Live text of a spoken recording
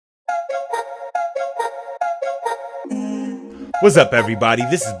What's up, everybody?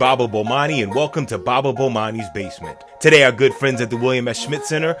 This is Baba Bomani, and welcome to Baba Bomani's Basement. Today, our good friends at the William S. Schmidt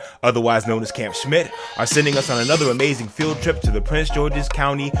Center, otherwise known as Camp Schmidt, are sending us on another amazing field trip to the Prince George's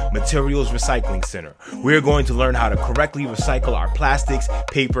County Materials Recycling Center. We're going to learn how to correctly recycle our plastics,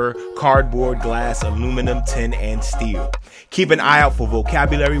 paper, cardboard, glass, aluminum, tin, and steel. Keep an eye out for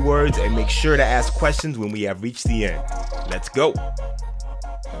vocabulary words and make sure to ask questions when we have reached the end. Let's go.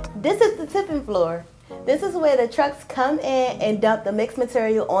 This is the tipping floor. This is where the trucks come in and dump the mixed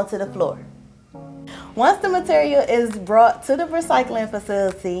material onto the floor. Once the material is brought to the recycling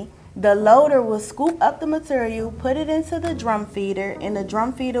facility, the loader will scoop up the material, put it into the drum feeder, and the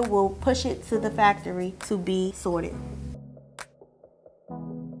drum feeder will push it to the factory to be sorted.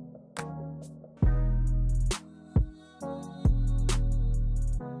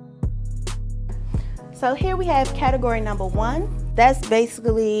 So here we have category number 1. That's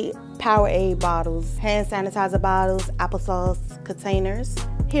basically Powerade bottles, hand sanitizer bottles, applesauce containers.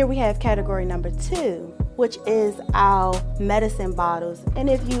 Here we have category number 2, which is our medicine bottles. And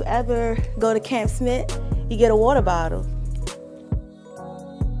if you ever go to Camp Schmidt, you get a water bottle.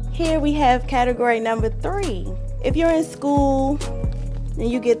 Here we have category number 3. If you're in school and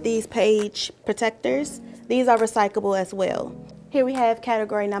you get these page protectors, these are recyclable as well. Here we have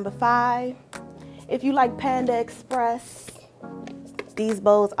category number 5. If you like Panda Express, these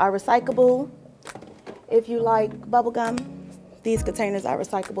bowls are recyclable. If you like bubblegum, these containers are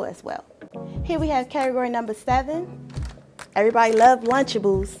recyclable as well. Here we have category number 7. Everybody loves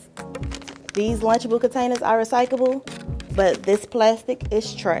Lunchables. These Lunchable containers are recyclable, but this plastic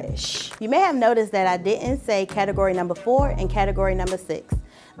is trash. You may have noticed that I didn't say category number 4 and category number 6.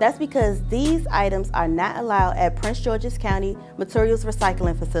 That's because these items are not allowed at Prince George's County Materials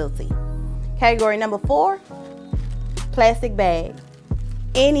Recycling Facility. Category number 4, plastic bags.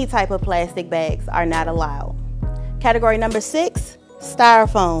 Any type of plastic bags are not allowed. Category number 6,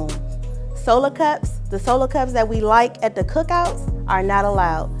 styrofoam. Solar cups, the solar cups that we like at the cookouts are not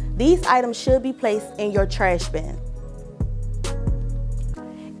allowed. These items should be placed in your trash bin.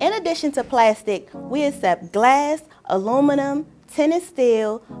 In addition to plastic, we accept glass, aluminum, tin and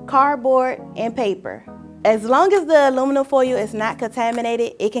steel, cardboard, and paper. As long as the aluminum foil is not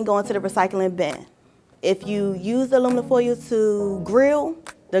contaminated, it can go into the recycling bin. If you use the aluminum foil to grill,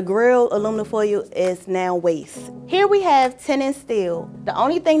 the grilled aluminum foil is now waste. Here we have tin and steel. The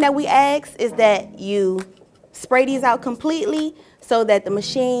only thing that we ask is that you spray these out completely so that the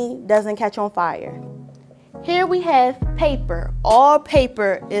machine doesn't catch on fire. Here we have paper. All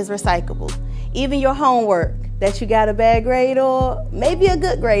paper is recyclable. Even your homework that you got a bad grade on, maybe a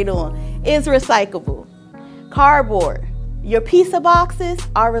good grade on, is recyclable. Cardboard. Your pizza boxes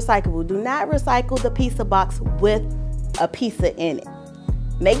are recyclable. Do not recycle the pizza box with a pizza in it.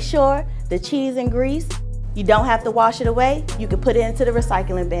 Make sure the cheese and grease, you don't have to wash it away. You can put it into the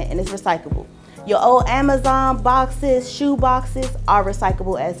recycling bin and it's recyclable. Your old Amazon boxes, shoe boxes are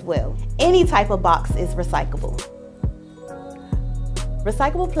recyclable as well. Any type of box is recyclable.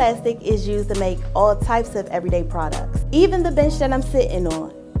 Recyclable plastic is used to make all types of everyday products. Even the bench that I'm sitting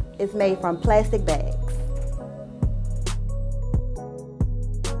on is made from plastic bags.